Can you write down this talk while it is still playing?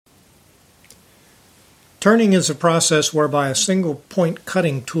Turning is a process whereby a single point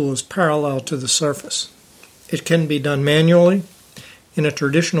cutting tool is parallel to the surface. It can be done manually in a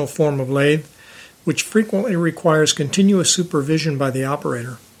traditional form of lathe, which frequently requires continuous supervision by the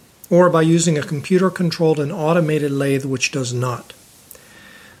operator, or by using a computer-controlled and automated lathe which does not.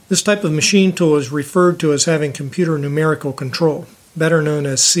 This type of machine tool is referred to as having computer numerical control, better known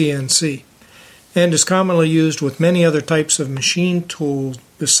as CNC, and is commonly used with many other types of machine tools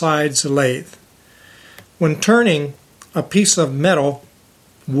besides a lathe. When turning a piece of material,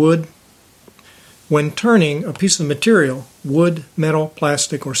 wood, metal,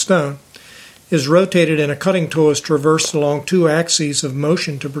 plastic, or stone, is rotated and a cutting tool is traversed along two axes of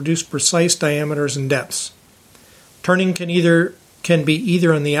motion to produce precise diameters and depths. Turning can be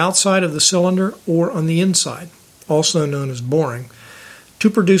either on the outside of the cylinder or on the inside, also known as boring,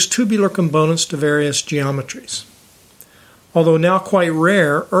 to produce tubular components to various geometries. Although now quite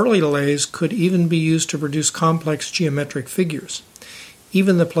rare, early lathes could even be used to produce complex geometric figures,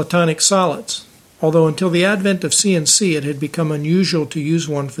 even the Platonic solids, although until the advent of CNC it had become unusual to use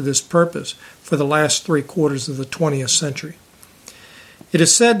one for this purpose for the last 3/4 of the 20th century. It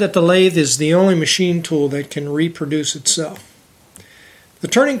is said that the lathe is the only machine tool that can reproduce itself. The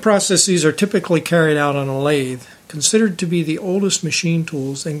turning processes are typically carried out on a lathe, considered to be the oldest machine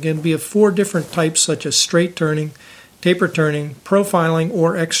tools, and can be of 4 different types such as straight turning, taper turning, profiling,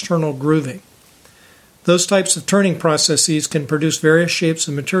 or external grooving. Those types of turning processes can produce various shapes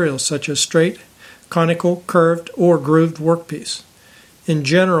of materials such as straight, conical, curved, or grooved workpiece. In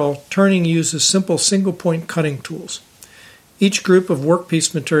general, turning uses simple single-point cutting tools. Each group of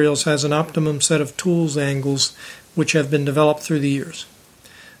workpiece materials has an optimum set of tools angles which have been developed through the years.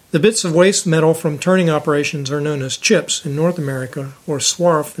 The bits of waste metal from turning operations are known as chips in North America or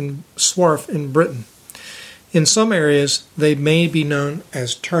swarf in Britain. In some areas, they may be known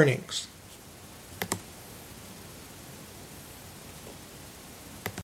as turnings.